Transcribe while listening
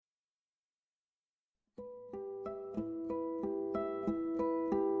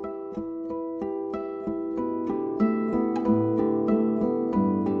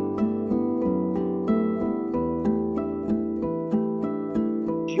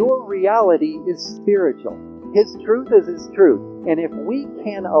your reality is spiritual. His truth is His truth. And if we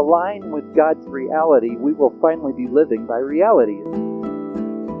can align with God's reality, we will finally be living by reality.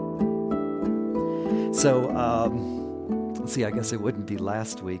 So, let's see, I guess it wouldn't be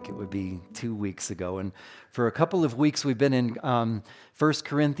last week. It would be 2 weeks ago. And for a couple of weeks, we've been in 1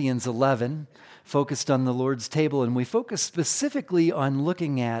 Corinthians 11, focused on the Lord's table. And we focused specifically on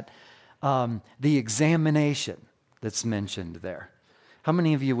looking at the examination that's mentioned there. How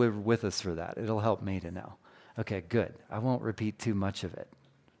many of you were with us for that? It'll help me to know. Okay, good. I won't repeat too much of it.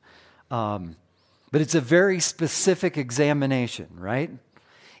 But it's a very specific examination, right?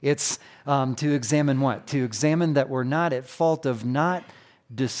 It's to examine what? To examine that we're not at fault of not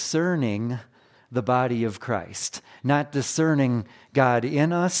discerning the body of Christ, not discerning God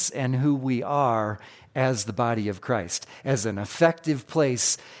in us and who we are as the body of Christ, as an effective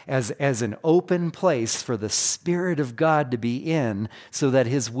place, as an open place for the Spirit of God to be in so that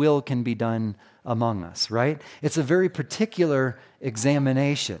His will can be done among us, right? It's a very particular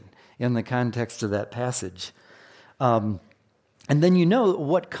examination in the context of that passage. And then you know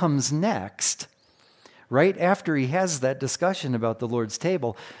what comes next. Right after he has that discussion about the Lord's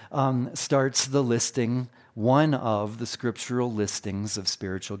table, starts the listing, one of the scriptural listings of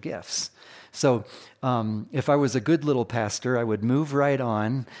spiritual gifts. So if I was a good little pastor, I would move right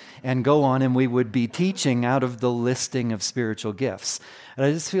on and go on, and we would be teaching out of the listing of spiritual gifts. And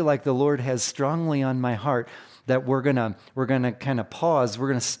I just feel like the Lord has strongly on my heart that we're gonna kind of pause. We're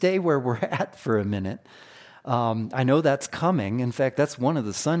gonna stay where we're at for a minute. I know that's coming. In fact, that's one of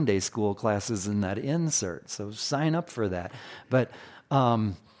the Sunday school classes in that insert, so sign up for that. But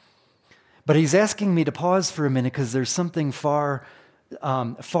he's asking me to pause for a minute because there's something far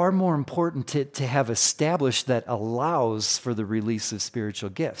more important to have established that allows for the release of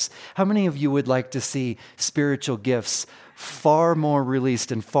spiritual gifts. How many of you would like to see spiritual gifts far more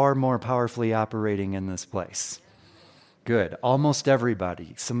released and far more powerfully operating in this place? Good. Almost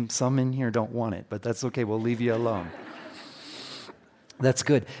everybody. Some in here don't want it, but that's okay. We'll leave you alone. That's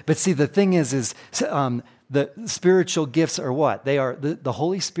good. But see, the thing is the spiritual gifts are what? They are, the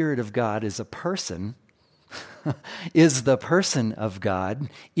Holy Spirit of God is a person, is the person of God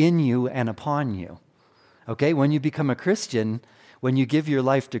in you and upon you. Okay? When you become a Christian, when you give your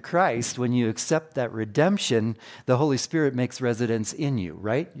life to Christ, when you accept that redemption, the Holy Spirit makes residence in you,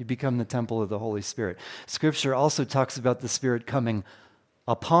 right? You become the temple of the Holy Spirit. Scripture also talks about the Spirit coming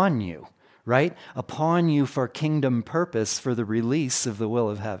upon you, right? Upon you for kingdom purpose, for the release of the will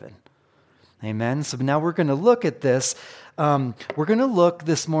of heaven. Amen? So now we're going to look at this. We're going to look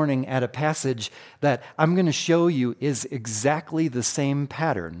this morning at a passage that I'm going to show you is exactly the same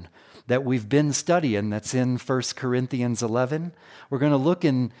pattern that we've been studying that's in 1 Corinthians 11. We're going to look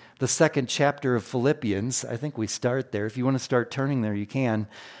in the second chapter of Philippians. I think we start there. If you want to start turning there, you can.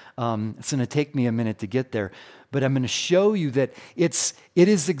 It's going to take me a minute to get there. But I'm going to show you that it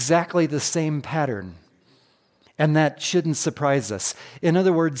is exactly the same pattern. And that shouldn't surprise us. In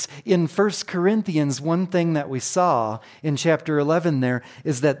other words, in 1 Corinthians, one thing that we saw in chapter 11 there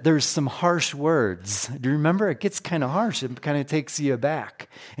is that there's some harsh words. Do you remember? It gets kind of harsh. It kind of takes you aback.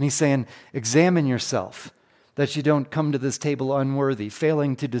 And he's saying, examine yourself, that you don't come to this table unworthy,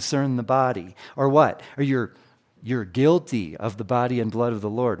 failing to discern the body. Or what? Or you're guilty of the body and blood of the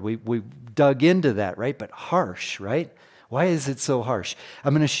Lord. We dug into that, right? But harsh, right? Why is it so harsh?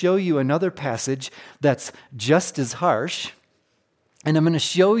 I'm going to show you another passage that's just as harsh, and I'm going to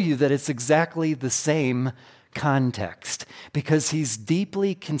show you that it's exactly the same context, because he's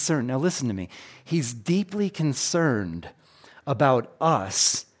deeply concerned. Now listen to me. He's deeply concerned about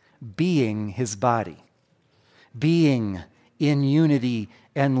us being his body, being in unity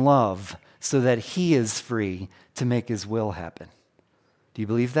and love so that he is free to make his will happen. Do you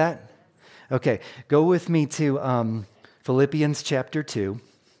believe that? Okay, go with me to Philippians chapter 2,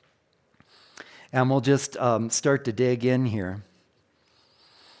 and we'll just start to dig in here.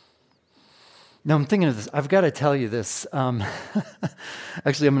 Now, I'm thinking of this. I've got to tell you this.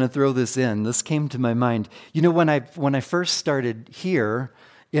 Actually, I'm going to throw this in. This came to my mind. You know, when I first started here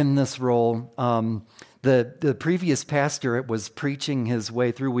in this role, the previous pastor was preaching his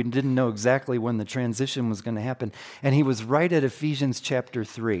way through. We didn't know exactly when the transition was going to happen, and he was right at Ephesians chapter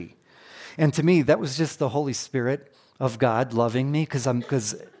 3. And to me, that was just the Holy Spirit of God loving me,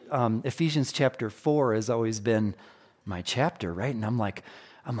 because Ephesians chapter 4 has always been my chapter, right? And I'm like,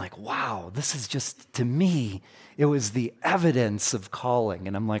 wow, this is just, to me, it was the evidence of calling.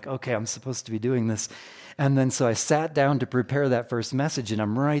 And I'm like, okay, I'm supposed to be doing this. And then so I sat down to prepare that first message, and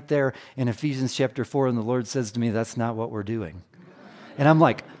I'm right there in Ephesians chapter 4, and the Lord says to me, that's not what we're doing. And I'm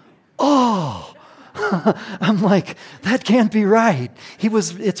like, oh, I'm like, that can't be right.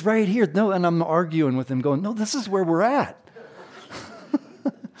 It's right here. No, and I'm arguing with him going, no, this is where we're at.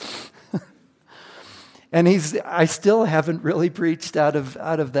 And I still haven't really preached out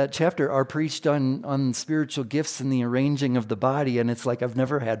of that chapter or preached on spiritual gifts and the arranging of the body. And it's like, I've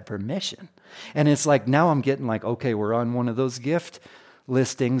never had permission. And it's like, now I'm getting like, okay, we're on one of those gift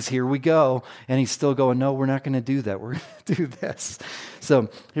listings. Here we go. And he's still going, no, we're not going to do that. We're going to do this. So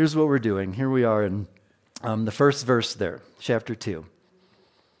here's what we're doing. Here we are in the first verse there, chapter 2.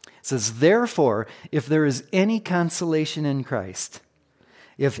 It says, therefore, if there is any consolation in Christ,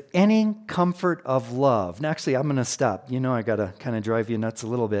 if any comfort of love. Now, actually, I'm going to stop. I got to kind of drive you nuts a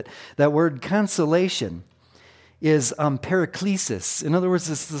little bit. That word consolation is paraklesis. In other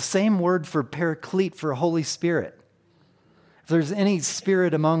words, it's the same word for paraclete, for Holy Spirit. If there's any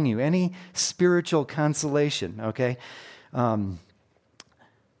spirit among you, any spiritual consolation, okay?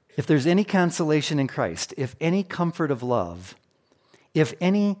 If there's any consolation in Christ, if any comfort of love, if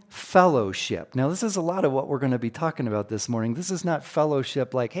any fellowship. Now, this is a lot of what we're going to be talking about this morning. This is not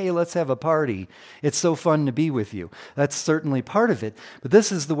fellowship like, hey, let's have a party. It's so fun to be with you. That's certainly part of it. But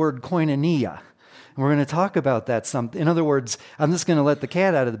this is the word koinonia. And we're going to talk about that. In other words, I'm just going to let the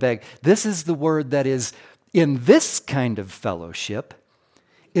cat out of the bag. This is the word that is in this kind of fellowship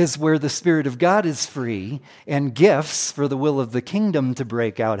is where the Spirit of God is free and gifts for the will of the kingdom to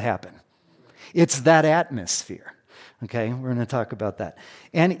break out happen. It's that atmosphere. Okay, we're going to talk about that.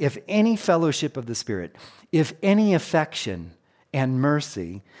 And if any fellowship of the Spirit, if any affection and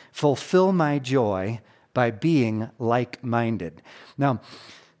mercy, fulfill my joy by being like-minded. Now,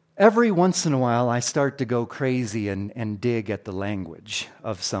 every once in a while, I start to go crazy and dig at the language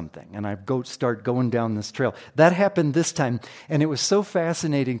of something, and I start going down this trail. That happened this time, and it was so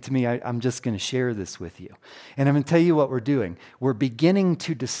fascinating to me, I'm just going to share this with you. And I'm going to tell you what we're doing. We're beginning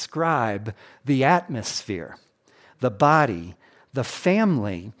to describe the atmosphere, the body, the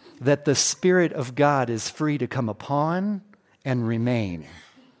family that the Spirit of God is free to come upon and remain.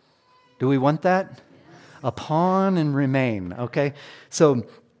 Do we want that? Upon and remain, okay? So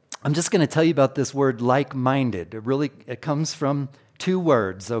I'm just going to tell you about this word like-minded. It comes from two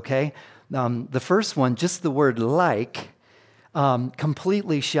words, okay? The first one, just the word like,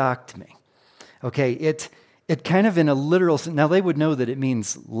 completely shocked me. Okay, it kind of in a literal sense, now they would know that it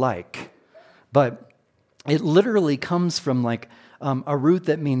means like, but it literally comes from like a root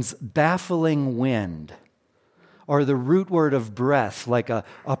that means baffling wind, or the root word of breath, like a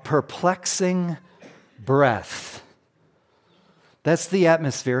perplexing breath. That's the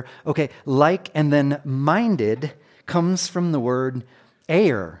atmosphere. Okay, like and then minded comes from the word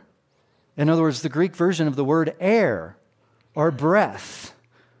air. In other words, the Greek version of the word air or breath.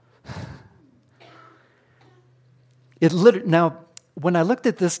 Now, when I looked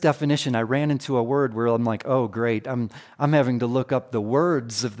at this definition, I ran into a word where I'm like, oh, great, I'm having to look up the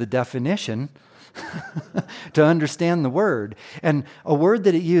words of the definition to understand the word. And a word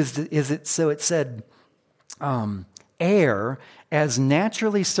that it used it said air as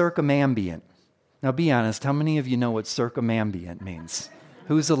naturally circumambient. Now, be honest, how many of you know what circumambient means?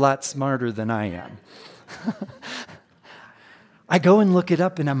 Who's a lot smarter than I am? I go and look it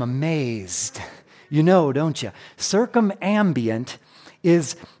up and I'm amazed. You know, don't you? Circumambient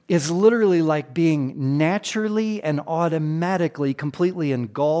is literally like being naturally and automatically completely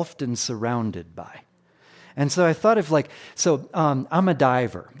engulfed and surrounded by. And so I thought of I'm a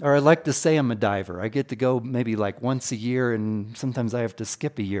diver, or I like to say I'm a diver. I get to go maybe like once a year, and sometimes I have to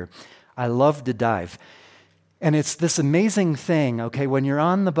skip a year. I love to dive. And it's this amazing thing, okay, when you're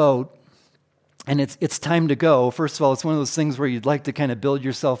on the boat, and it's time to go. First of all, it's one of those things where you'd like to kind of build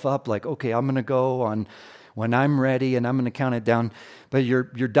yourself up, like, okay, I'm going to go on when I'm ready, and I'm going to count it down. But you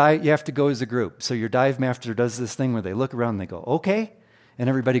have to go as a group. So your dive master does this thing where they look around and they go, okay, and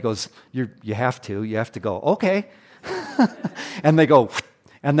everybody goes, you have to go, okay, and they go,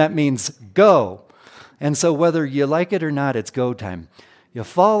 and that means go. And so whether you like it or not, it's go time. You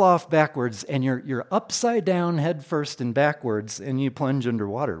fall off backwards, and you're upside down, head first and backwards, and you plunge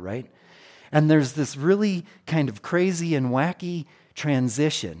underwater, right? And there's this really kind of crazy and wacky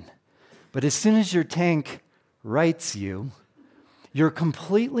transition. But as soon as your tank rights you, you're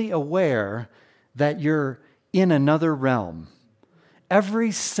completely aware that you're in another realm.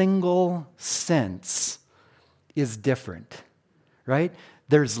 Every single sense is different, right?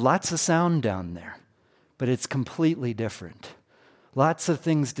 There's lots of sound down there, but it's completely different. Lots of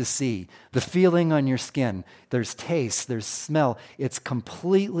things to see. The feeling on your skin. There's taste. There's smell. It's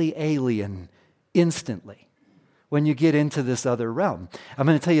completely alien instantly when you get into this other realm. I'm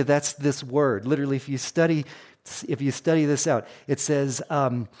going to tell you that's this word. Literally, if you study this out, it says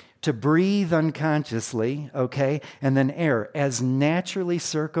to breathe unconsciously, okay, and then air, as naturally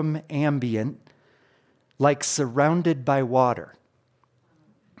circumambient, like surrounded by water.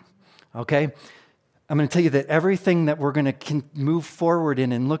 Okay? I'm going to tell you that everything that we're going to move forward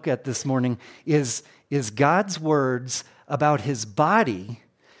in and look at this morning is God's words about his body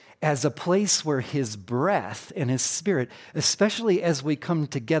as a place where his breath and his spirit, especially as we come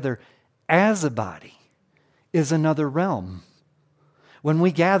together as a body, is another realm. When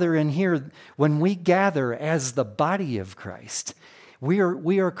we gather in here, when we gather as the body of Christ, we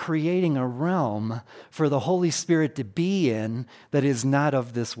are creating a realm for the Holy Spirit to be in that is not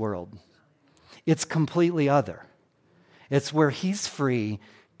of this world. It's completely other. It's where he's free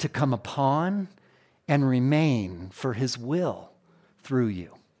to come upon and remain for his will through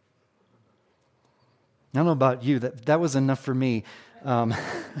you. I don't know about you, that was enough for me. I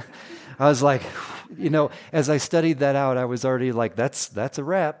was like, as I studied that out, I was already like, that's a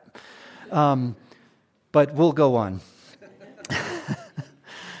wrap. But we'll go on.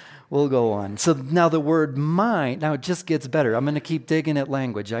 We'll go on. So now the word mind, now it just gets better. I'm going to keep digging at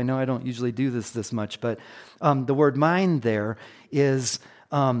language. I know I don't usually do this much, but the word mind there has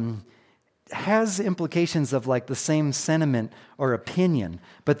implications of like the same sentiment or opinion.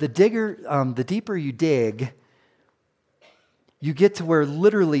 But the deeper you dig, you get to where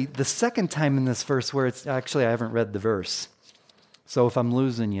literally the second time in this verse where it's actually, I haven't read the verse. So if I'm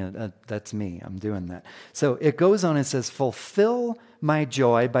losing you, that's me. I'm doing that. So it goes on and says, fulfill my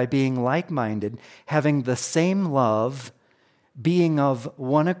joy by being like-minded, having the same love, being of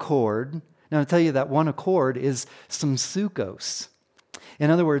one accord. Now I'll tell you that one accord is sumsukos. In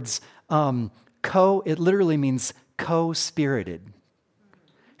other words, it literally means co-spirited,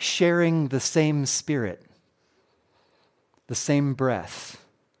 sharing the same spirit, the same breath.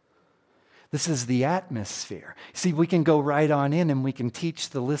 This is the atmosphere. See, we can go right on in and we can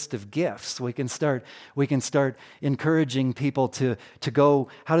teach the list of gifts. We can start encouraging people to go,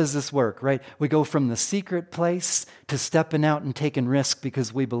 how does this work, right? We go from the secret place to stepping out and taking risk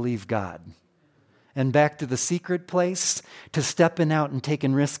because we believe God. And back to the secret place to stepping out and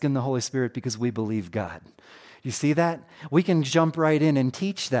taking risk in the Holy Spirit because we believe God. You see that? We can jump right in and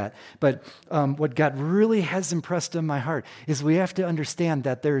teach that. But what God really has impressed on my heart is we have to understand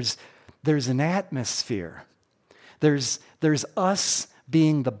that there's an atmosphere. There's us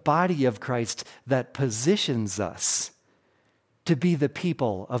being the body of Christ that positions us to be the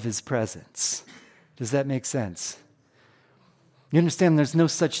people of his presence. Does that make sense? You understand there's no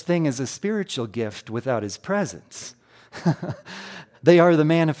such thing as a spiritual gift without his presence. They are the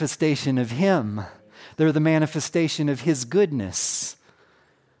manifestation of him. They're the manifestation of his goodness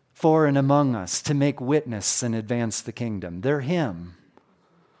for and among us to make witness and advance the kingdom. They're him.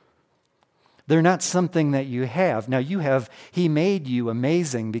 They're not something that you have. Now he made you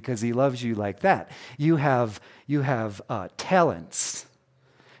amazing because he loves you like that. You have talents.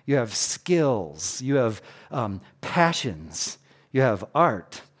 You have skills. You have passions. You have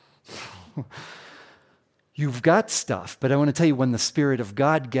art. You've got stuff, but I want to tell you when the Spirit of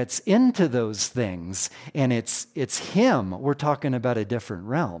God gets into those things and it's him, we're talking about a different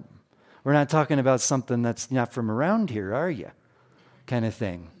realm. We're not talking about something that's not from around here, are you? Kind of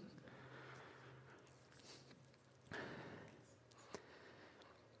thing.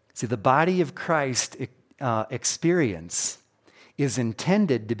 See, the body of Christ experience is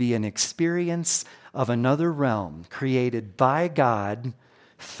intended to be an experience of another realm created by God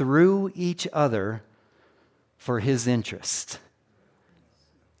through each other for his interest.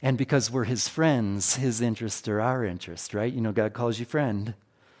 And because we're his friends, his interests are our interest, right? You know, God calls you friend.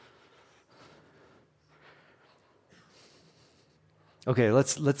 Okay,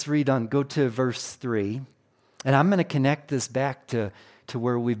 let's read on. Go to verse 3. And I'm going to connect this back to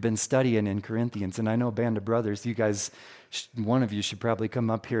where we've been studying in Corinthians. And I know a band of brothers, you guys, one of you should probably come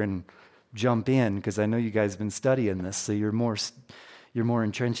up here and jump in because I know you guys have been studying this, so you're more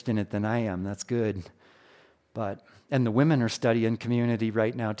entrenched in it than I am. That's good. And the women are studying community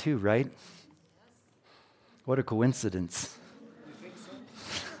right now too, right? What a coincidence. You think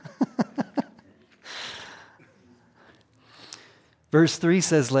so? Verse 3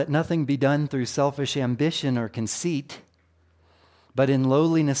 says, let nothing be done through selfish ambition or conceit, but in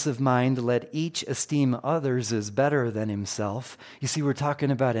lowliness of mind, let each esteem others as better than himself. You see, we're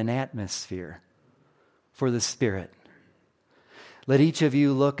talking about an atmosphere for the Spirit. Let each of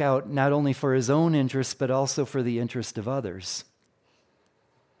you look out not only for his own interest, but also for the interest of others.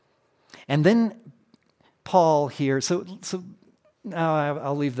 And then Paul here, so No,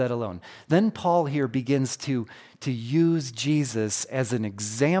 I'll leave that alone. Then Paul here begins to use Jesus as an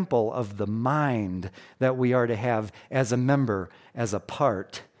example of the mind that we are to have as a member, as a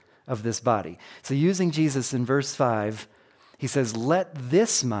part of this body. So using Jesus in verse 5, he says, "Let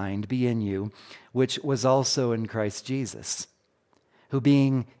this mind be in you, which was also in Christ Jesus, who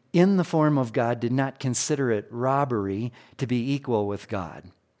being in the form of God did not consider it robbery to be equal with God."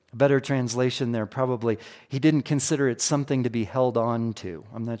 A better translation there probably, he didn't consider it something to be held on to.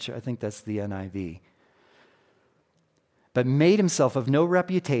 I'm not sure, I think that's the NIV. But made himself of no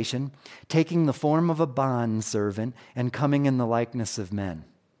reputation, taking the form of a bondservant and coming in the likeness of men.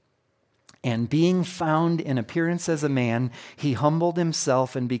 And being found in appearance as a man, he humbled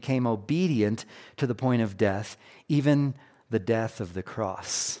himself and became obedient to the point of death, even the death of the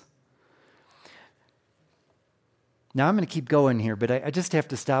cross. Now, I'm going to keep going here, but I just have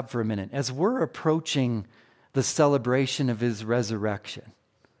to stop for a minute. As we're approaching the celebration of his resurrection,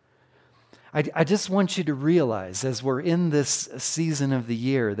 I just want you to realize, as we're in this season of the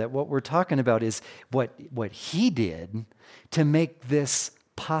year, that what we're talking about is what he did to make this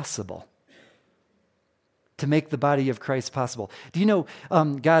possible, to make the body of Christ possible. Do you know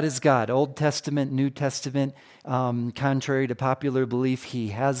God is God? Old Testament, New Testament, contrary to popular belief, he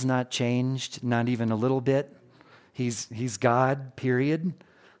has not changed, not even a little bit. He's God, period.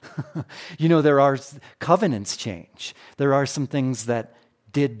 You know, there are covenants change. There are some things that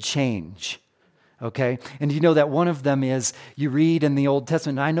did change, okay? And you know that one of them is, you read in the Old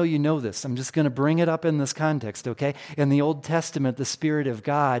Testament, and I know you know this, I'm just going to bring it up in this context, okay? In the Old Testament, the Spirit of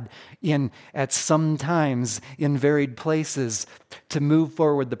God, at some times, in varied places, to move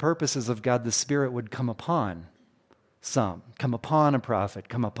forward the purposes of God, the Spirit would come upon some, come upon a prophet,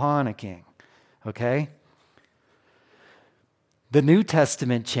 come upon a king, okay? The New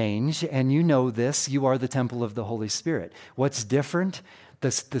Testament change, and you know this, you are the temple of the Holy Spirit. What's different? The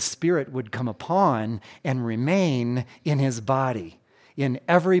Spirit would come upon and remain in his body. In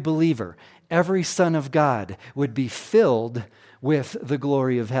every believer, every son of God would be filled with the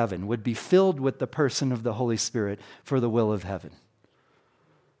glory of heaven, would be filled with the person of the Holy Spirit for the will of heaven.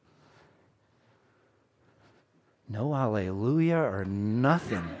 No hallelujah or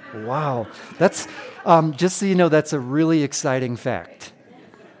nothing. Wow. That's, just so you know, that's a really exciting fact.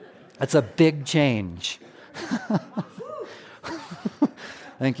 That's a big change.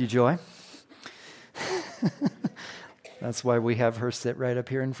 Thank you, Joy. That's why we have her sit right up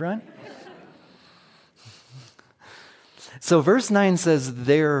here in front. So verse 9 says,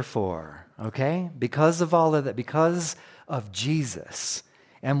 therefore, okay, because of all of that, because of Jesus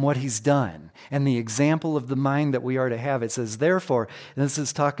and what he's done, and the example of the mind that we are to have. It says, therefore, and this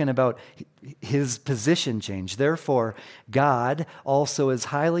is talking about his position change. Therefore, God also has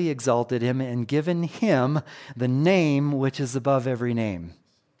highly exalted him and given him the name which is above every name,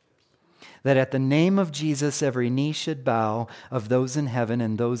 that at the name of Jesus every knee should bow, of those in heaven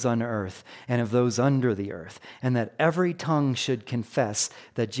and those on earth and of those under the earth, and that every tongue should confess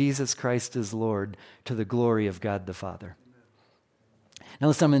that Jesus Christ is Lord, to the glory of God the Father. Now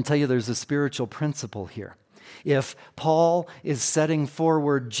listen, I'm going to tell you there's a spiritual principle here. If Paul is setting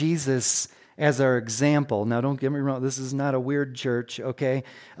forward Jesus as our example, now don't get me wrong, this is not a weird church, okay?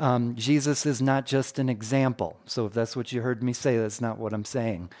 Jesus is not just an example. So if that's what you heard me say, that's not what I'm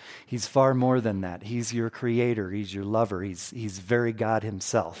saying. He's far more than that. He's your creator. He's your lover. He's very God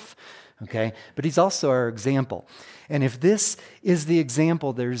himself, okay? But he's also our example. And if this is the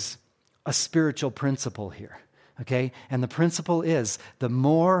example, there's a spiritual principle here. Okay, and the principle is, the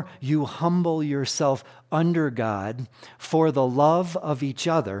more you humble yourself under God for the love of each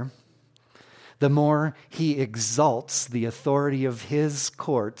other, the more he exalts the authority of his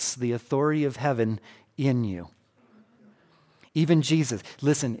courts, the authority of heaven in you. Even Jesus,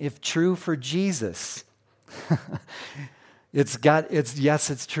 listen, if true for Jesus,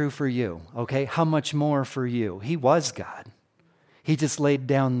 it's true for you, okay? How much more for you? He was God. He just laid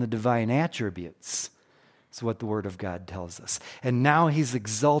down the divine attributes. That's what the Word of God tells us. And now he's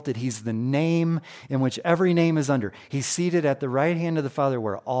exalted. He's the name in which every name is under. He's seated at the right hand of the Father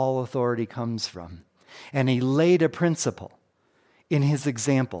where all authority comes from. And he laid a principle in his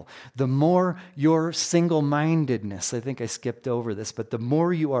example. The more your single-mindedness, I think I skipped over this, but the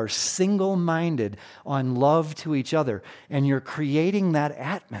more you are single-minded on love to each other, and you're creating that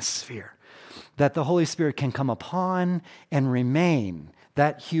atmosphere that the Holy Spirit can come upon and remain,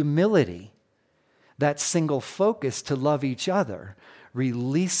 that humility, that single focus to love each other,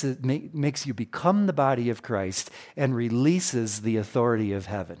 makes you become the body of Christ and releases the authority of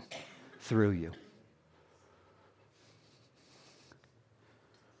heaven through you.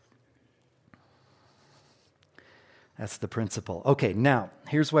 That's the principle. Okay, now,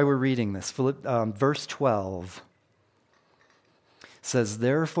 here's why we're reading this. Verse 12 says,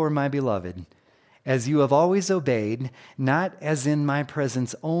 "Therefore, my beloved, as you have always obeyed, not as in my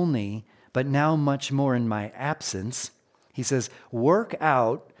presence only, but now much more in my absence," he says, "work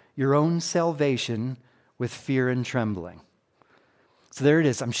out your own salvation with fear and trembling." So there it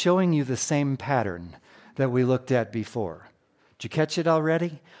is. I'm showing you the same pattern that we looked at before. Did you catch it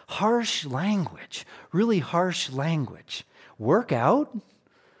already? Harsh language, really harsh language. Work out?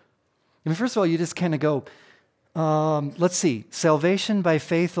 I mean, first of all, you just kind of go, let's see, salvation by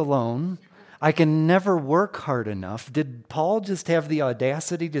faith alone. I can never work hard enough. Did Paul just have the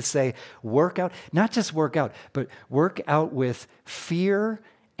audacity to say, work out? Not just work out, but work out with fear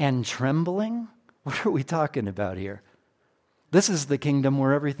and trembling? What are we talking about here? This is the kingdom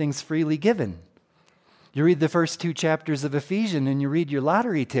where everything's freely given. You read the first 2 chapters of Ephesians and you read your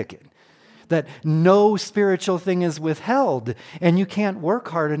lottery ticket, that no spiritual thing is withheld and you can't work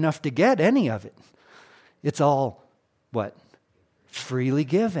hard enough to get any of it. It's all, what? Freely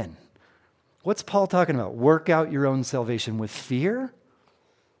given. What's Paul talking about? Work out your own salvation with fear?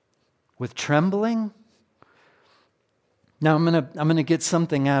 With trembling? Now I'm gonna get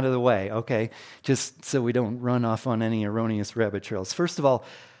something out of the way, okay? Just so we don't run off on any erroneous rabbit trails. First of all,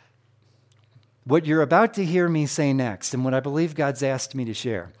 what you're about to hear me say next, and what I believe God's asked me to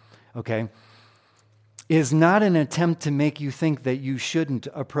share, okay, is not an attempt to make you think that you shouldn't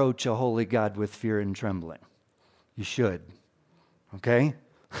approach a holy God with fear and trembling. You should, okay?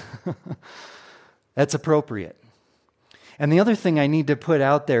 That's appropriate. And the other thing I need to put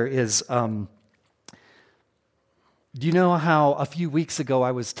out there is, do you know how a few weeks ago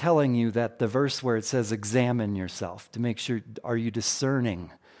I was telling you that the verse where it says examine yourself to make sure, are you discerning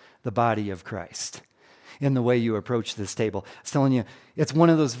the body of Christ in the way you approach this table? I was telling you, it's one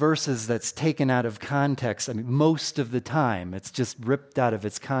of those verses that's taken out of context. I mean, most of the time, it's just ripped out of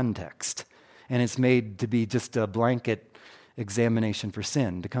its context. And it's made to be just a blanket examination for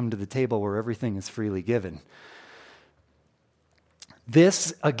sin, to come to the table where everything is freely given.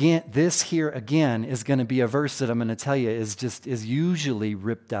 This here again is going to be a verse that I'm going to tell you is usually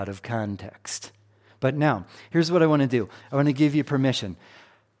ripped out of context. But now, here's what I want to do. I want to give you permission.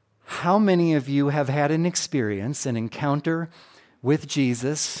 How many of you have had an experience, an encounter with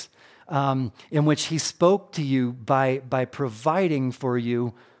Jesus, in which he spoke to you by providing for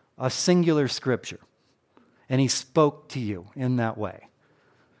you a singular scripture? And he spoke to you in that way.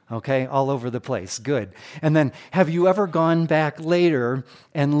 Okay, all over the place. Good. And then, have you ever gone back later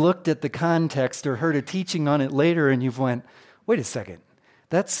and looked at the context or heard a teaching on it later and you've went, wait a second,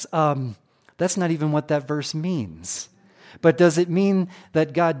 that's not even what that verse means. But does it mean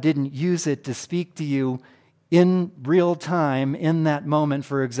that God didn't use it to speak to you in real time, in that moment,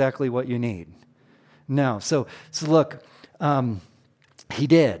 for exactly what you need? No. So look, he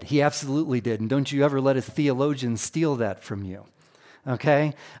did. He absolutely did. And don't you ever let a theologian steal that from you.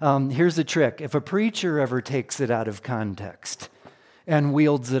 Okay? Here's the trick. If a preacher ever takes it out of context and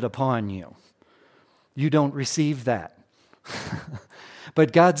wields it upon you, you don't receive that.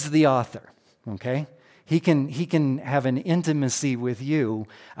 But God's the author, okay? He can have an intimacy with you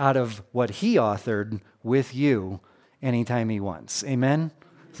out of what he authored with you anytime he wants. Amen?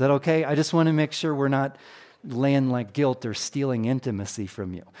 Is that okay? I just want to make sure we're not laying like guilt or stealing intimacy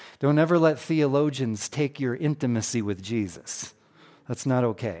from you. Don't ever let theologians take your intimacy with Jesus. That's not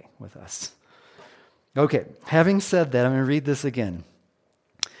okay with us. Okay, having said that, I'm going to read this again.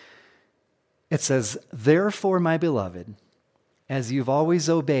 It says, "Therefore, my beloved, as you've always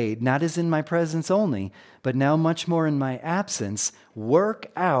obeyed, not as in my presence only, but now much more in my absence, work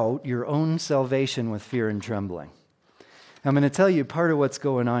out your own salvation with fear and trembling." I'm going to tell you part of what's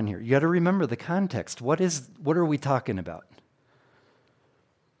going on here. You got to remember the context. What are we talking about?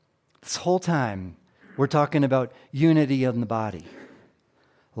 This whole time, we're talking about unity in the body.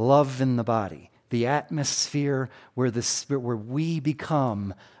 Love in the body, the atmosphere where we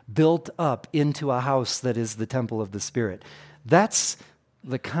become built up into a house that is the temple of the Spirit. That's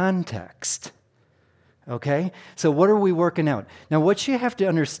the context. Okay? So what are we working out? Now what you have to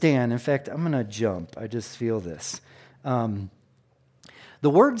understand, in fact, I'm going to jump. I just feel this. The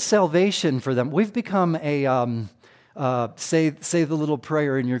word salvation for them, we've become a say the little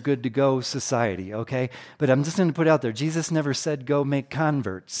prayer and you're good to go society, okay? But I'm just going to put out there, Jesus never said go make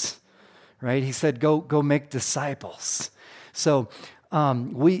converts, right? He said go make disciples. So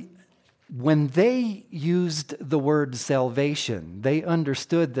when they used the word salvation, they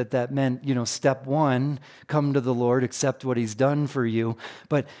understood that meant, step one, come to the Lord, accept what he's done for you.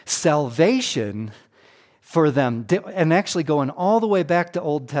 But salvation for them, and actually going all the way back to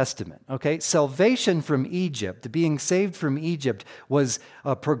Old Testament, okay? Salvation from Egypt, being saved from Egypt, was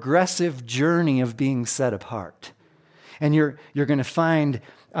a progressive journey of being set apart. And you're going to find,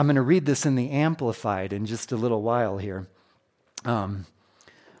 I'm going to read this in the Amplified in just a little while here.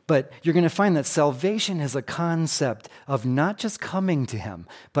 But you're going to find that salvation is a concept of not just coming to Him,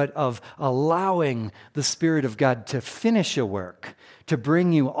 but of allowing the Spirit of God to finish a work, to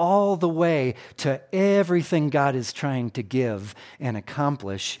bring you all the way to everything God is trying to give and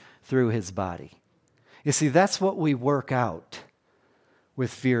accomplish through His body. You see, that's what we work out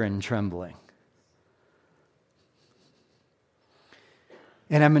with fear and trembling.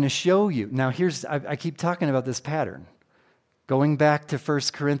 And I'm going to show you. Now, I keep talking about this pattern. Going back to 1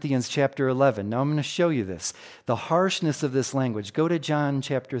 Corinthians chapter 11. Now I'm going to show you this. The harshness of this language. Go to John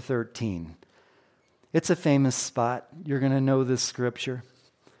chapter 13. It's a famous spot. You're going to know this scripture.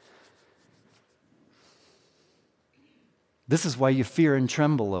 This is why you fear and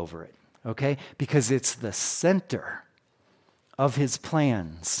tremble over it, okay? Because it's the center of His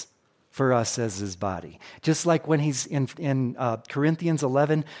plans for us as His body. Just like when he's in Corinthians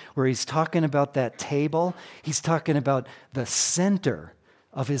 11, where he's talking about that table, he's talking about the center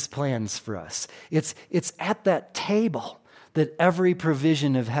of His plans for us. It's at that table that every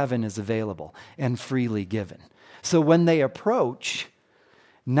provision of heaven is available and freely given. So when they approach,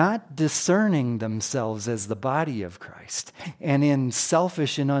 not discerning themselves as the body of Christ, and in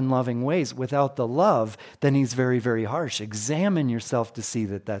selfish and unloving ways without the love, then He's very, very harsh. Examine yourself to see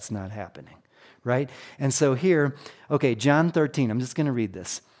that that's not happening, right? And so here, okay, John 13, I'm just going to read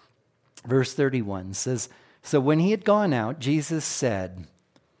this. Verse 31 says, "So when He had gone out, Jesus said,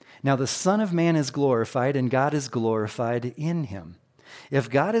 'Now the Son of Man is glorified, and God is glorified in Him. If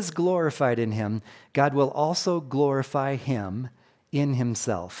God is glorified in Him, God will also glorify Him in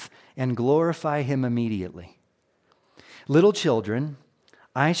Himself, and glorify Him immediately. Little children,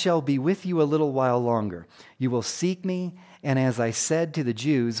 I shall be with you a little while longer. You will seek me, and as I said to the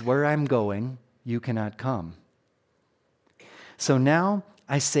Jews, where I'm going, you cannot come. So now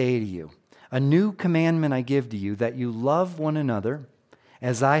I say to you, a new commandment I give to you, that you love one another,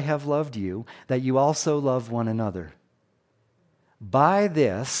 as I have loved you, that you also love one another. By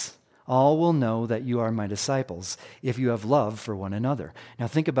this, all will know that you are my disciples, if you have love for one another.'" Now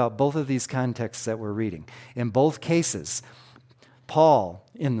think about both of these contexts that we're reading. In both cases, Paul,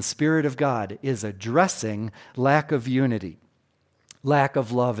 in the Spirit of God, is addressing lack of unity, lack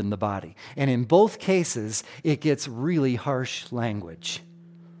of love in the body. And in both cases, it gets really harsh language.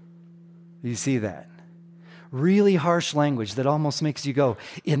 You see that? Really harsh language that almost makes you go,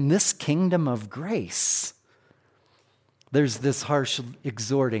 in this kingdom of grace, there's this harsh,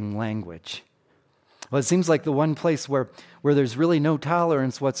 exhorting language. Well, it seems like the one place where there's really no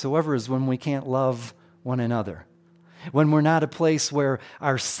tolerance whatsoever is when we can't love one another. When we're not a place where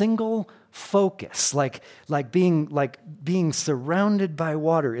our single focus, like being surrounded by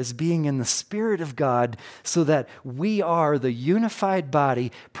water, is being in the Spirit of God, so that we are the unified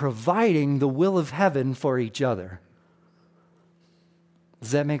body providing the will of heaven for each other.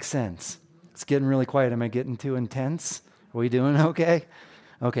 Does that make sense? It's getting really quiet. Am I getting too intense? Are we doing okay?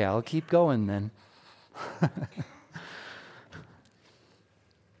 Okay, I'll keep going then.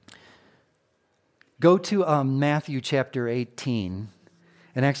 Go to Matthew chapter 18.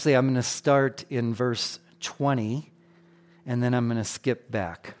 And actually, I'm going to start in verse 20, and then I'm going to skip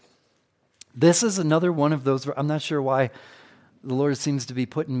back. This is another one of those, I'm not sure why the Lord seems to be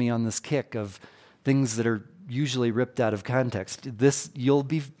putting me on this kick of things that are usually ripped out of context. You'll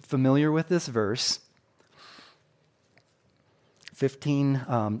be familiar with this verse.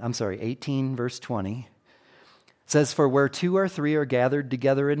 18, verse 20. It says, "For where 2 or 3 are gathered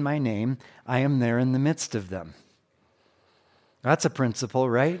together in my name, I am there in the midst of them." That's a principle,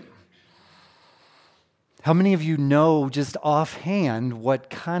 right? How many of you know just offhand what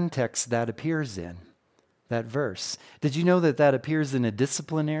context that appears in, that verse? Did you know that appears in a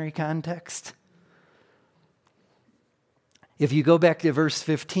disciplinary context? If you go back to verse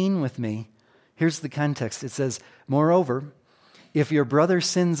 15 with me, here's the context. It says, "Moreover, if your brother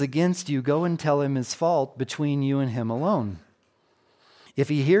sins against you, go and tell him his fault between you and him alone. If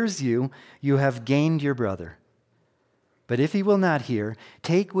he hears you, you have gained your brother. But if he will not hear,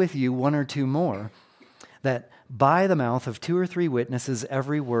 take with you 1 or 2 more, that by the mouth of 2 or 3 witnesses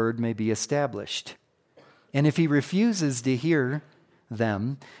every word may be established. And if he refuses to hear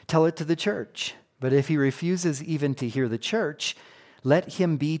them, tell it to the church. But if he refuses even to hear the church, let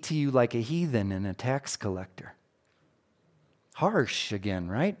him be to you like a heathen and a tax collector." Harsh again,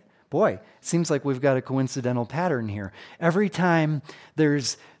 right? Boy, it seems like we've got a coincidental pattern here. Every time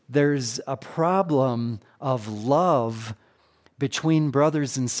there's there's a problem of love between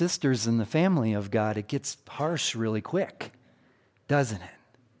brothers and sisters in the family of God, it gets harsh really quick, doesn't it?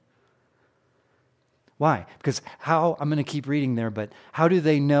 Why? Because I'm going to keep reading there, but how do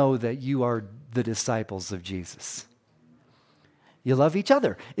they know that you are the disciples of Jesus? You love each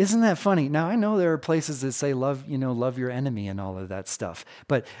other. Isn't that funny? Now, I know there are places that say love your enemy and all of that stuff.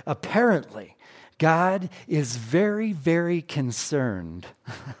 But apparently, God is very, very concerned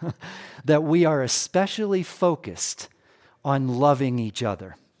that we are especially focused on loving each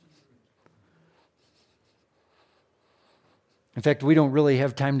other. In fact, we don't really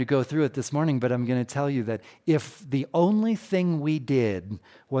have time to go through it this morning, but I'm going to tell you that if the only thing we did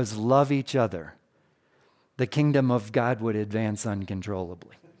was love each other, the kingdom of God would advance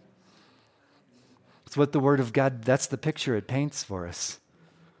uncontrollably. It's what the Word of God, that's the picture it paints for us.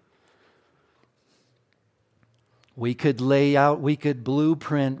 We could lay out, we could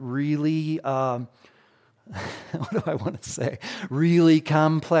blueprint really, what do I want to say? Really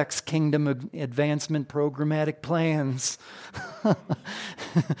complex kingdom advancement programmatic plans.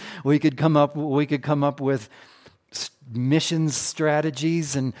 We could come up with missions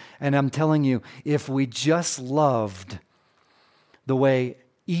strategies, and I'm telling you, if we just loved the way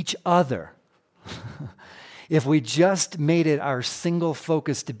each other, if we just made it our single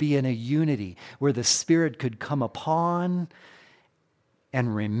focus to be in a unity where the Spirit could come upon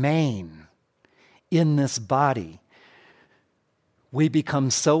and remain in this body, we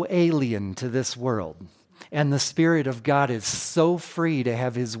become so alien to this world. And the Spirit of God is so free to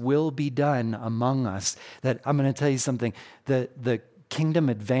have His will be done among us that I'm going to tell you something, the kingdom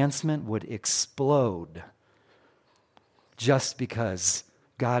advancement would explode just because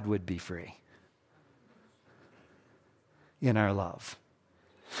God would be free in our love.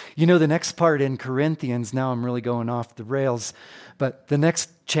 You know, the next part in Corinthians, now I'm really going off the rails, but the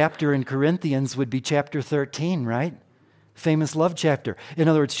next chapter in Corinthians would be chapter 13, right? Famous love chapter. In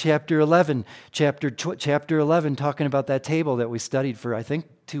other words, chapter 11, talking about that table that we studied for, I think,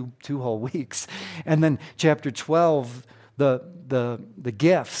 two whole weeks. And then chapter 12, the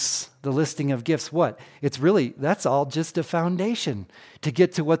gifts, the listing of gifts. What? That's all just a foundation to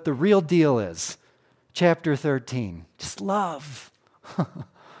get to what the real deal is. Chapter 13, just love.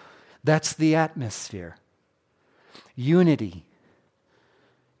 That's the atmosphere. Unity,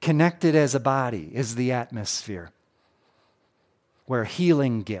 connected as a body, is the atmosphere where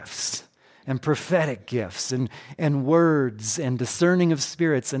healing gifts and prophetic gifts and words and discerning of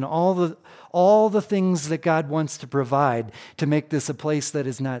spirits and all the things that God wants to provide to make this a place that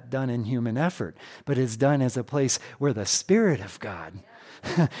is not done in human effort, but is done as a place where the Spirit of God,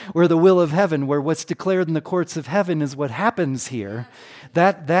 where the will of heaven, where what's declared in the courts of heaven is what happens here,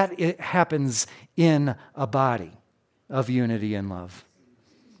 that it happens in a body of unity and love.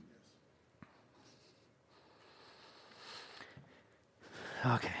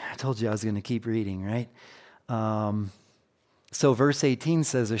 Okay, I told you I was going to keep reading, right? So verse 18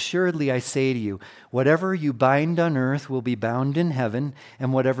 says, "Assuredly I say to you, whatever you bind on earth will be bound in heaven,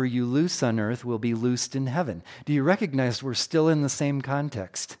 and whatever you loose on earth will be loosed in heaven." Do you recognize we're still in the same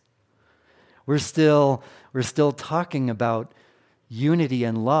context? We're still talking about unity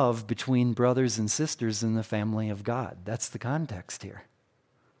and love between brothers and sisters in the family of God. That's the context here.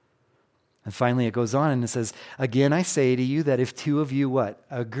 And finally it goes on and it says, "Again I say to you that if two of you," what?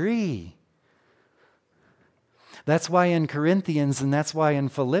 Agree. That's why in Corinthians and that's why in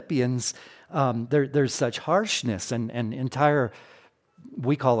Philippians there's such harshness and entire,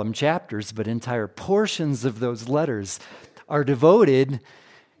 we call them chapters, but entire portions of those letters are devoted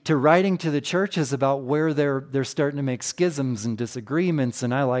to writing to the churches about where they're starting to make schisms and disagreements,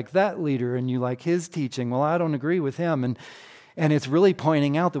 and I like that leader and you like his teaching. Well, I don't agree with him. And it's really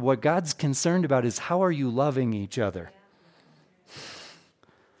pointing out that what God's concerned about is how are you loving each other?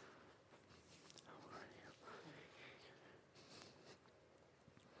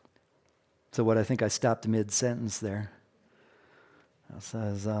 So what I think I stopped mid-sentence there. It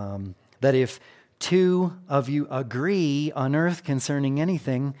says that if two of you agree on earth concerning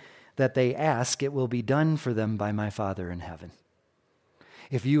anything that they ask, it will be done for them by my Father in heaven.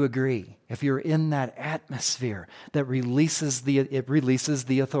 If you agree, if you're in that atmosphere that releases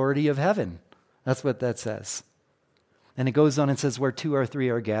the authority of heaven. That's what that says. And it goes on and says, where two or three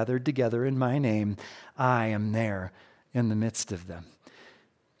are gathered together in my name, I am there in the midst of them.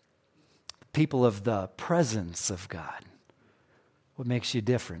 People of the presence of God. What makes you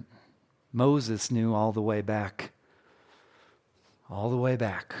different? Moses knew all the way back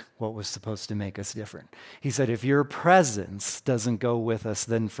what was supposed to make us different. He said, if your presence doesn't go with us,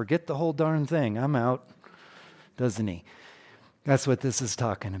 then forget the whole darn thing. I'm out, doesn't he? That's what this is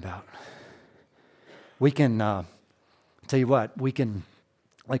talking about. We can, tell you what, we can,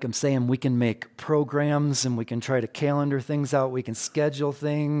 like I'm saying, we can make programs and we can try to calendar things out. We can schedule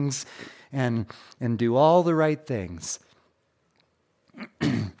things and do all the right things.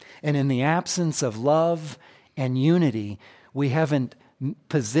 And in the absence of love and unity, we haven't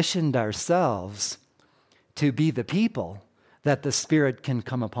positioned ourselves to be the people that the Spirit can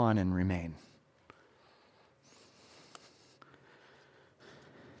come upon and remain.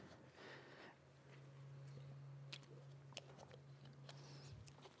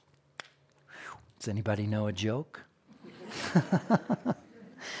 Does anybody know a joke?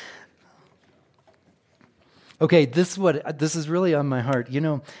 Okay, this is really on my heart. You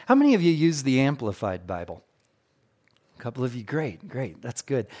know, how many of you use the Amplified Bible? A couple of you, great, that's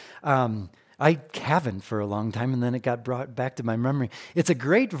good. I haven't for a long time, and then it got brought back to my memory. It's a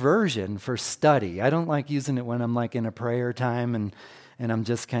great version for study. I don't like using it when I'm like in a prayer time and I'm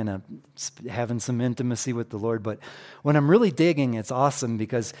just kind of having some intimacy with the Lord. But when I'm really digging, it's awesome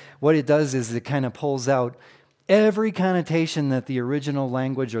because what it does is it kind of pulls out every connotation that the original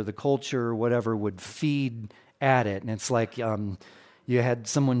language or the culture or whatever would feed at it. And it's like you had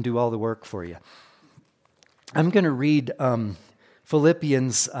someone do all the work for you. I'm going to read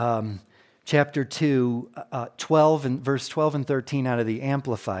Philippians chapter 2, 12 and verse 12 and 13 out of the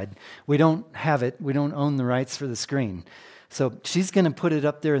Amplified. We don't have it. We don't own the rights for the screen. So she's going to put it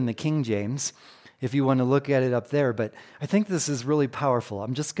up there in the King James if you want to look at it up there. But I think this is really powerful.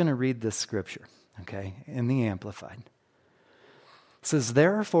 I'm just going to read this scripture, okay, in the Amplified. It says,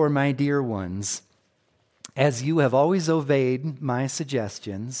 "Therefore, my dear ones, as you have always obeyed my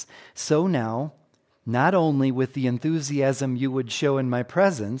suggestions, so now, not only with the enthusiasm you would show in my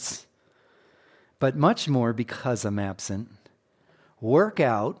presence, but much more because I'm absent, work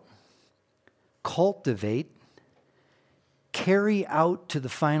out, cultivate, carry out to the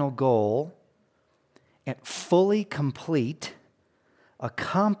final goal, and fully complete,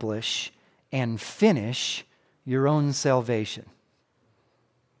 accomplish, and finish your own salvation."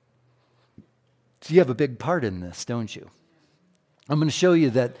 So you have a big part in this, don't you? I'm going to show you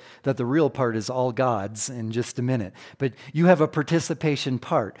that the real part is all God's in just a minute. But you have a participation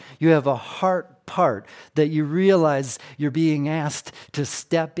part. You have a heart part that you realize you're being asked to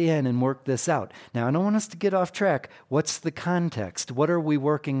step in and work this out. Now, I don't want us to get off track. What's the context? What are we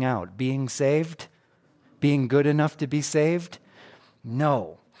working out? Being saved? Being good enough to be saved?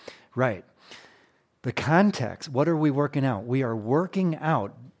 No. Right. The context, what are we working out? We are working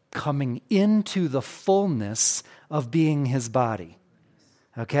out coming into the fullness of being His body.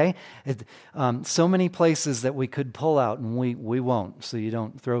 Okay? So many places that we could pull out, and we won't, so you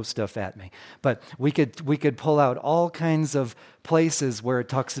don't throw stuff at me. But we could pull out all kinds of places where it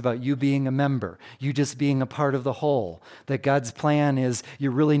talks about you being a member, you just being a part of the whole, that God's plan is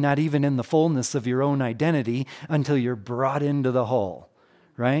you're really not even in the fullness of your own identity until you're brought into the whole,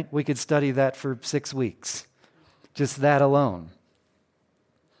 right? We could study that for 6 weeks, just that alone.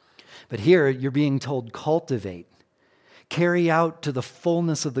 But here you're being told cultivate, carry out to the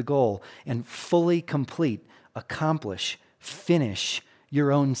fullness of the goal, and fully complete, accomplish, finish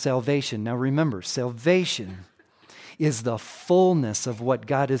your own salvation. Now remember, salvation is the fullness of what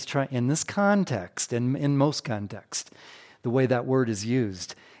God is trying, in this context, and in most contexts, the way that word is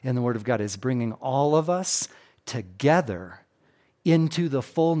used in the Word of God is bringing all of us together into the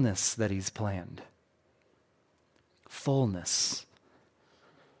fullness that He's planned. Fullness.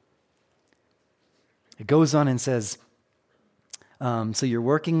 It goes on and says, so you're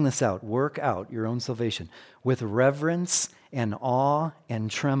working this out, work out your own salvation with reverence and awe and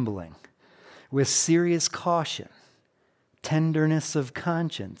trembling, with serious caution, tenderness of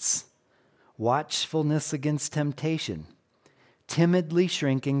conscience, watchfulness against temptation, timidly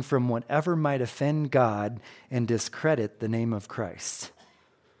shrinking from whatever might offend God and discredit the name of Christ.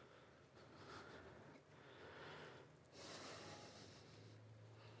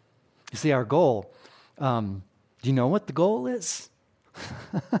 You see, our goal, do you know what the goal is?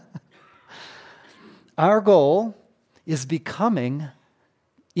 Our goal is becoming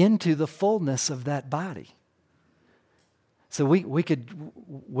into the fullness of that body. So we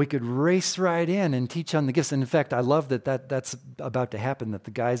could race right in and teach on the gifts. And in fact, I love that's about to happen, that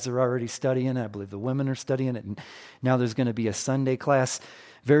the guys are already studying it. I believe the women are studying it. And now there's going to be a Sunday class.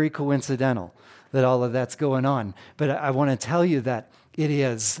 Very coincidental that all of that's going on. But I want to tell you that it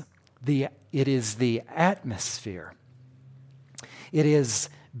is the atmosphere. It is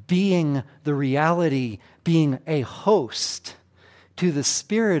being the reality, being a host to the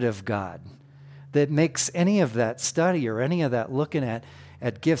Spirit of God that makes any of that study or any of that looking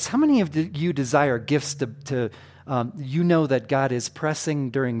at gifts. How many of you desire gifts to You know that God is pressing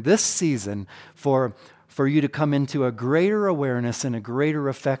during this season for you to come into a greater awareness and a greater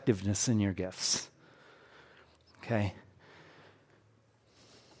effectiveness in your gifts. Okay?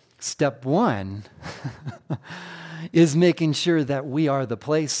 Step one is making sure that we are the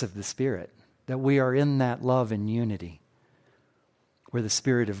place of the Spirit, that we are in that love and unity where the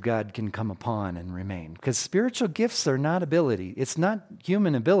Spirit of God can come upon and remain. Because spiritual gifts are not ability. It's not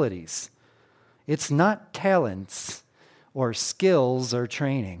human abilities. It's not talents or skills or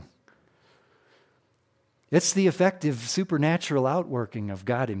training. It's the effective supernatural outworking of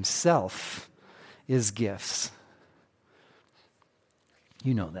God Himself is gifts.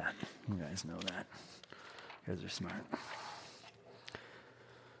 You know that. You guys know that. You guys are smart.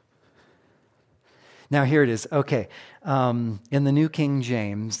 Now here it is. Okay. In the New King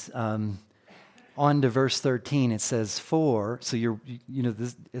James, on to verse 13, it says, "For," so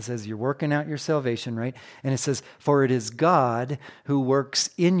it says you're working out your salvation, right? And it says, "For it is God who works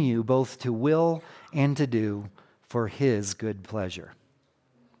in you both to will and to do for His good pleasure."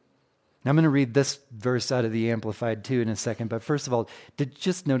 Now I'm going to read this verse out of the Amplified too in a second, but first of all,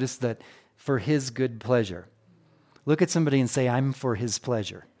 just notice that for His good pleasure. Look at somebody and say, "I'm for His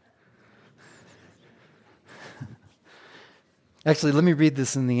pleasure." Actually, let me read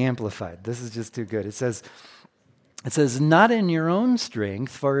this in the Amplified. This is just too good. It says, "Not in your own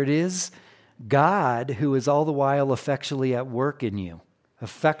strength, for it is God who is all the while effectually at work in you."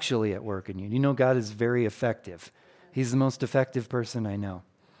 Effectually at work in you. You know God is very effective. He's the most effective person I know.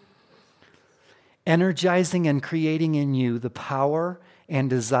 "Energizing and creating in you the power and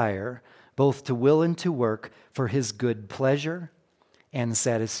desire, both to will and to work for His good pleasure and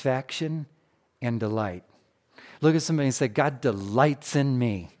satisfaction and delight." Look at somebody and say, "God delights in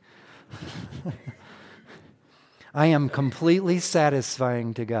me." I am completely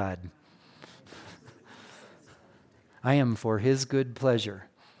satisfying to God. I am for His good pleasure.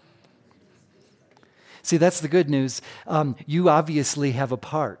 See, that's the good news. You obviously have a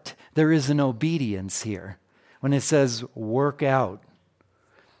part. There is an obedience here. When it says work out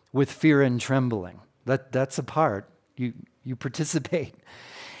with fear and trembling, that's a part. You participate.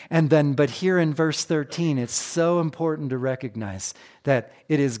 And then, but here in verse 13, it's so important to recognize that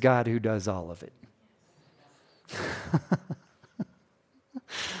it is God who does all of it.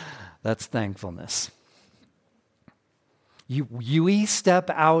 That's thankfulness. We step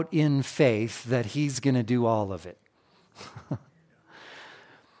out in faith that He's going to do all of it.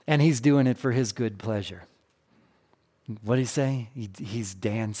 And He's doing it for His good pleasure. What did He say? He's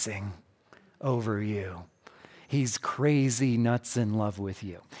dancing over you. He's crazy nuts in love with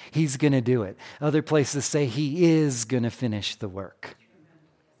you. He's going to do it. Other places say He is going to finish the work.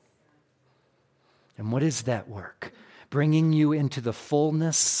 And what is that work? Bringing you into the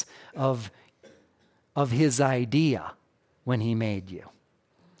fullness of His idea when He made you.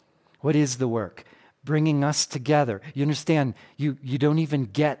 What is the work? Bringing us together. You understand, you don't even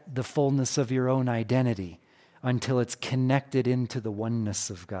get the fullness of your own identity until it's connected into the oneness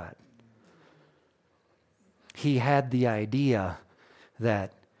of God. He had the idea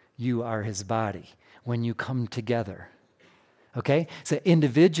that you are His body when you come together. Okay? So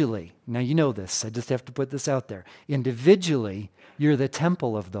individually, now you know this, I just have to put this out there. Individually, you're the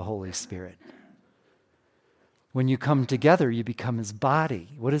temple of the Holy Spirit. When you come together, you become His body.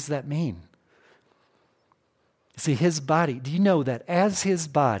 What does that mean? See, His body, do you know that as His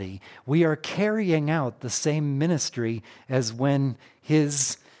body, we are carrying out the same ministry as when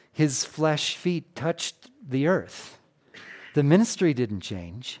His flesh feet touched the earth? The ministry didn't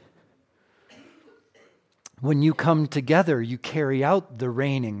change. When you come together, you carry out the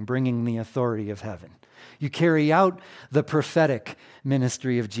reigning, bringing the authority of heaven. You carry out the prophetic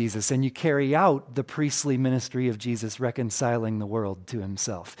ministry of Jesus, and you carry out the priestly ministry of Jesus, reconciling the world to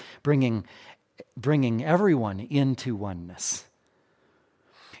Himself, bringing everyone into oneness.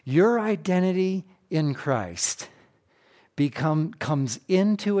 Your identity in Christ comes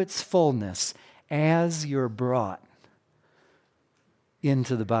into its fullness as you're brought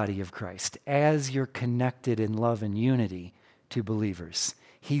into the body of Christ, as you're connected in love and unity to believers.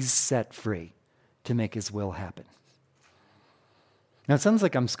 He's set free to make His will happen. Now, it sounds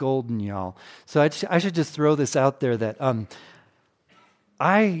like I'm scolding y'all, so I should just throw this out there that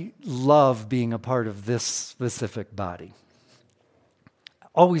I love being a part of this specific body.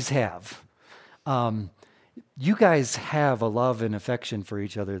 Always have. You guys have a love and affection for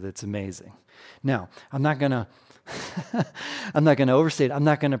each other that's amazing. Now, I'm not going to overstate. I'm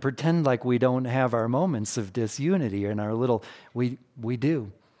not going to pretend like we don't have our moments of disunity and our little. We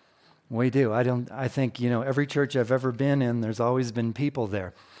do. I think every church I've ever been in, there's always been people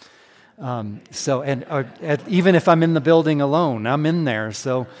there. Even if I'm in the building alone, I'm in there,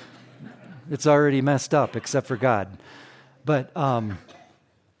 so it's already messed up, except for God. But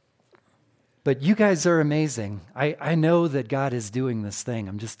you guys are amazing. I know that God is doing this thing.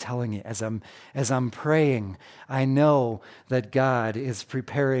 I'm just telling you, as I'm praying, I know that God is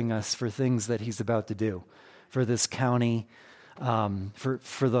preparing us for things that He's about to do, for this county, for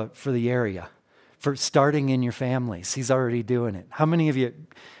the area, for starting in your families. He's already doing it. How many of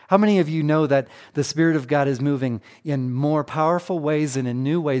you know that the Spirit of God is moving in more powerful ways and in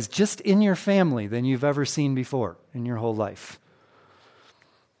new ways just in your family than you've ever seen before in your whole life?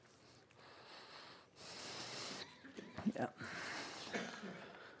 Yeah.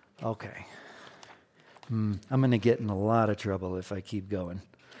 Okay. I'm going to get in a lot of trouble if I keep going.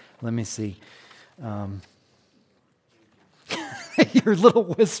 Let me see. Your little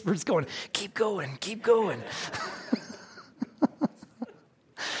whispers going, keep going, keep going.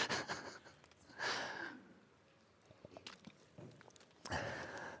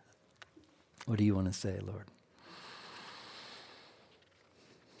 What do you want to say, Lord?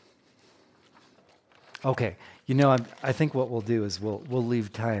 Okay, I think what we'll do is we'll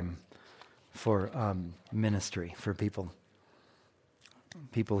leave time for ministry, for people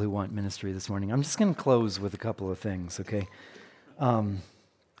who want ministry this morning. I'm just going to close with a couple of things, okay? In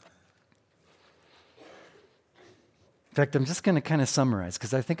fact, I'm just going to kind of summarize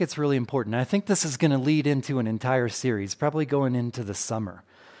because I think it's really important. I think this is going to lead into an entire series, probably going into the summer,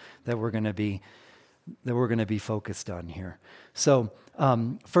 that we're going to be focused on here. So,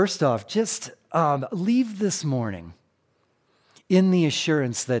 first off, just leave this morning in the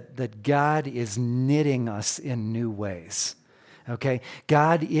assurance that God is knitting us in new ways. Okay,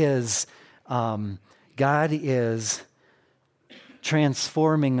 God is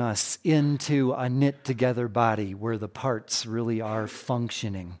transforming us into a knit together body where the parts really are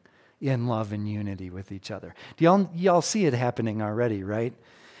functioning in love and unity with each other. Do y'all see it happening already, right?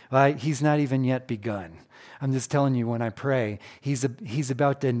 He's not even yet begun. I'm just telling you, when I pray, he's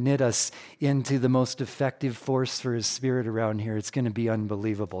about to knit us into the most effective force for His Spirit around here. It's going to be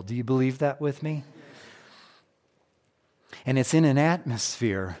unbelievable. Do you believe that with me? And it's in an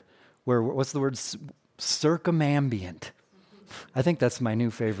atmosphere where, what's the word? Circumambient. I think that's my new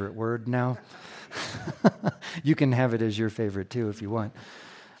favorite word now. You can have it as your favorite too if you want.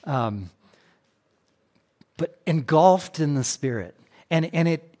 But engulfed in the Spirit. And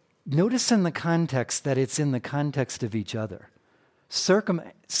it, notice in the context that it's in the context of each other.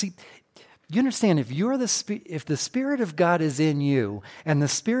 See, you understand, if the Spirit of God is in you, and the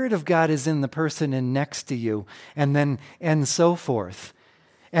Spirit of God is in the person in next to you, and so forth,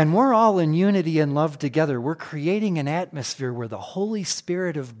 and we're all in unity and love together, we're creating an atmosphere where the Holy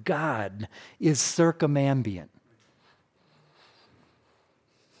Spirit of God is circumambient.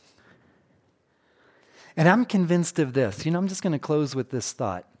 And I'm convinced of this. I'm just going to close with this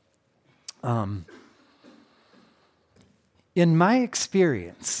thought. In my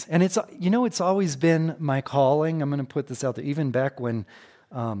experience, and it's always been my calling. I'm going to put this out there, even back when,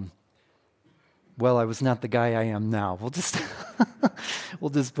 I was not the guy I am now. We'll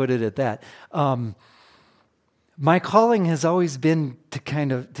just put it at that. My calling has always been to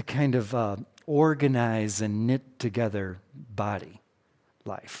kind of organize and knit together body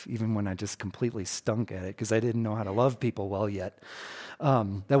life, even when I just completely stunk at it because I didn't know how to love people well yet.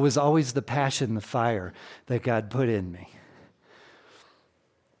 That was always the passion, the fire that God put in me.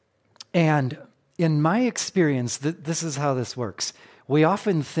 And in my experience, this is how this works. We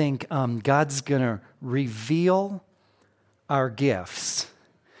often think God's going to reveal our gifts.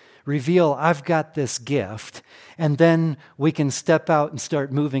 Reveal, I've got this gift, and then we can step out and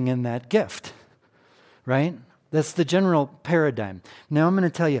start moving in that gift, right? That's the general paradigm. Now I'm going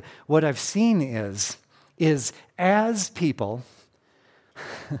to tell you, what I've seen is as people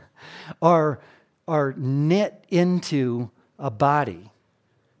are knit into a body,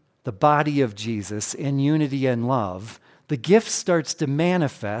 the body of Jesus in unity and love, the gift starts to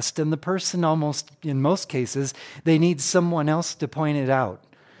manifest, and the person in most cases, they need someone else to point it out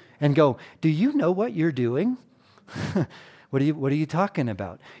and go, do you know what you're doing? What are you talking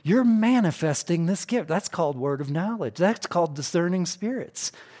about? You're manifesting this gift. That's called word of knowledge. That's called discerning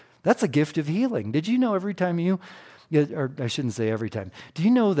spirits. That's a gift of healing. Did you know every time or I shouldn't say every time. Do you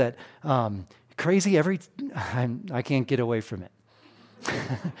know that I can't get away from it.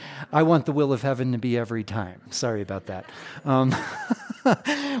 I want the will of heaven to be every time. Sorry about that.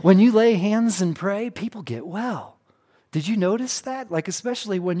 When you lay hands and pray, people get well. Did you notice that?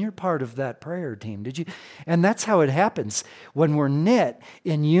 Especially when you're part of that prayer team. Did you? And that's how it happens. When we're knit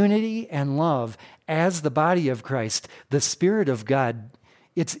in unity and love as the body of Christ, the Spirit of God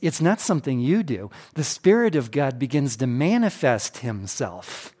It's not something you do. The Spirit of God begins to manifest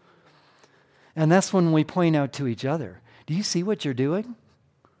himself. And that's when we point out to each other, do you see what you're doing?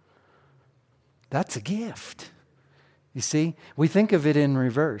 That's a gift. You see, we think of it in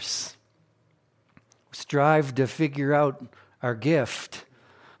reverse. Strive to figure out our gift.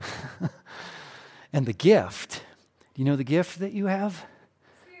 And the gift, do you know the gift that you have?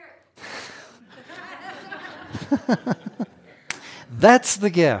 Spirit. That's the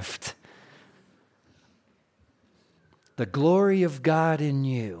gift. The glory of God in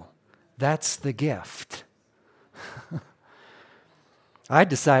you. That's the gift. I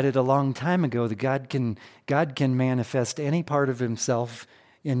decided a long time ago that God can manifest any part of himself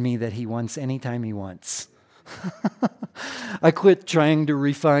in me that he wants anytime he wants. I quit trying to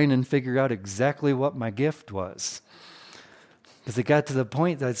refine and figure out exactly what my gift was. Because it got to the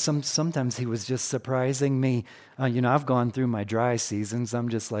point that sometimes he was just surprising me. I've gone through my dry seasons. I'm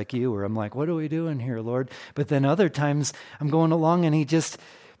just like you, where I'm like, what are we doing here, Lord? But then other times I'm going along and he just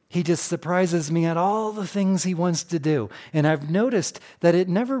surprises me at all the things he wants to do. And I've noticed that it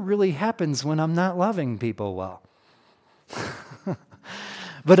never really happens when I'm not loving people well.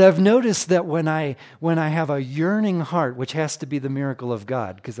 But I've noticed that when I have a yearning heart, which has to be the miracle of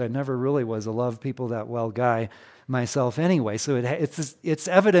God, because I never really was a love people that well guy myself anyway. So it's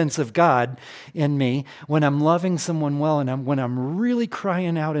evidence of God in me when I'm loving someone well, and when I'm really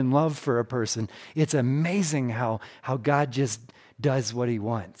crying out in love for a person. It's amazing how God just does what he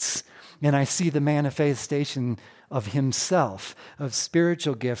wants. And I see the manifestation of himself, of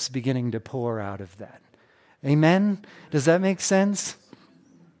spiritual gifts beginning to pour out of that. Amen? Does that make sense?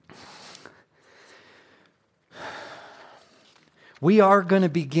 We are going to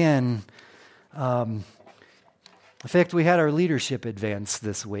begin. In fact, we had our leadership advance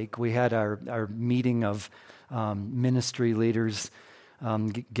this week. We had our meeting of ministry leaders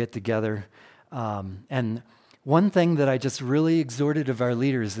get together. And one thing that I just really exhorted of our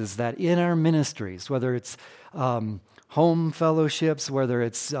leaders is that in our ministries, whether it's home fellowships, whether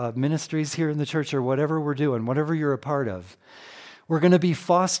it's ministries here in the church or whatever we're doing, whatever you're a part of, we're going to be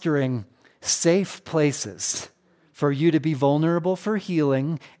fostering safe places for you to be vulnerable for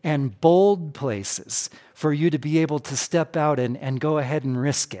healing, and bold places for you to be able to step out and go ahead and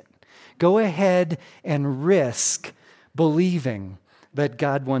risk it. Go ahead and risk believing that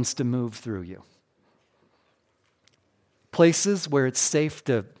God wants to move through you. Places where it's safe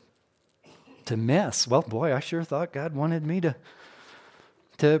to miss. Well, boy, I sure thought God wanted me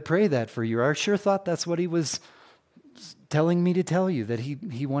to pray that for you. I sure thought that's what he was telling me to tell you, that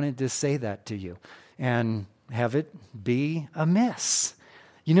he wanted to say that to you. And have it be a miss.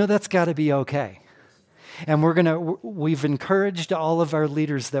 That's got to be okay. And we've encouraged all of our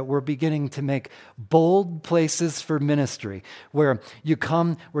leaders that we're beginning to make bold places for ministry, where you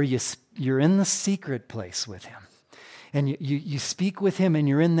come, where you're in the secret place with him. And you speak with him, and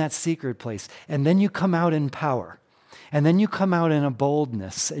you're in that secret place. And then you come out in power. And then you come out in a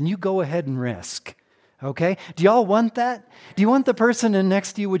boldness, and you go ahead and risk. Okay? Do y'all want that? Do you want the person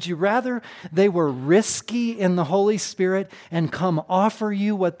next to you? Would you rather they were risky in the Holy Spirit and come offer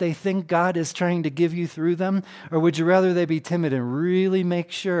you what they think God is trying to give you through them? Or would you rather they be timid and really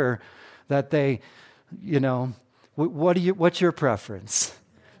make sure that they, what's your preference?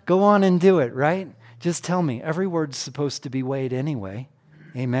 Go on and do it, right? Just tell me. Every word's supposed to be weighed anyway.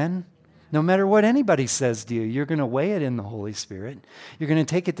 Amen? No matter what anybody says to you, you're going to weigh it in the Holy Spirit. You're going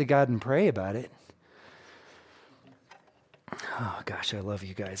to take it to God and pray about it. Oh, gosh, I love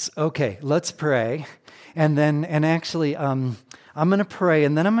you guys. Okay, let's pray. And actually, I'm going to pray,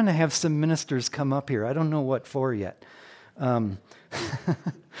 and then I'm going to have some ministers come up here. I don't know what for yet. And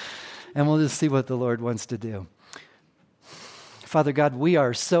we'll just see what the Lord wants to do. Father God, we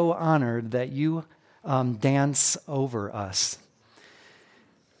are so honored that you dance over us.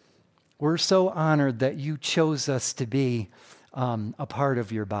 We're so honored that you chose us to be a part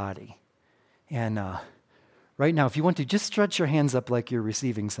of your body. And right now, if you want to, just stretch your hands up like you're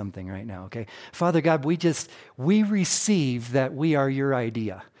receiving something right now, okay? Father God, we receive that we are your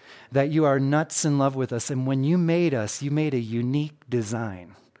idea, that you are nuts in love with us. And when you made us, you made a unique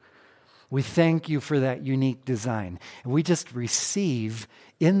design. We thank you for that unique design. And we just receive,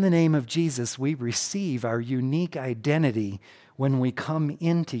 in the name of Jesus, we receive our unique identity when we come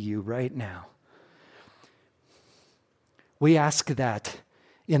into you right now. We ask that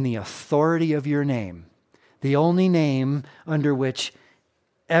in the authority of your name, the only name under which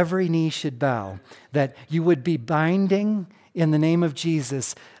every knee should bow, that you would be binding in the name of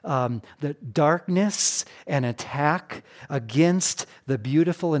Jesus the darkness and attack against the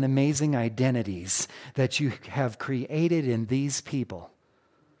beautiful and amazing identities that you have created in these people.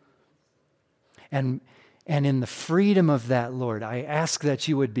 And in the freedom of that, Lord, I ask that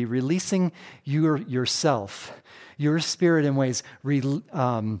you would be releasing yourself, your Spirit in ways,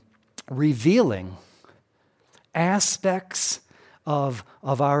 revealing aspects of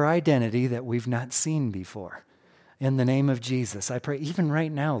our identity that we've not seen before. In the name of Jesus, I pray even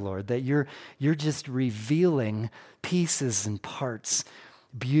right now, Lord, that you're just revealing pieces and parts,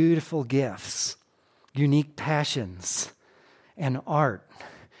 beautiful gifts, unique passions, and art,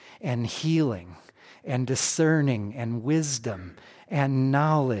 and healing, and discerning, and wisdom, and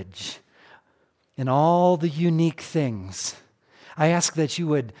knowledge, and all the unique things. I ask that you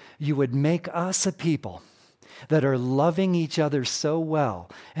would make us a people that are loving each other so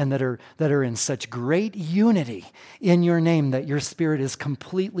well and that are in such great unity in your name that your Spirit is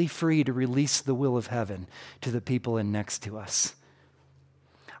completely free to release the will of heaven to the people in next to us.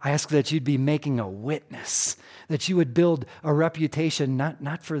 I ask that you'd be making a witness, that you would build a reputation,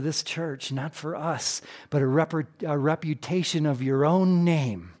 not for this church, not for us, but a reputation of your own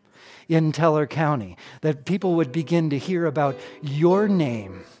name in Teller County, that people would begin to hear about your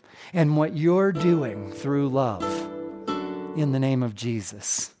name and what you're doing through love. In the name of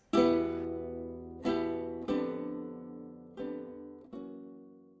Jesus.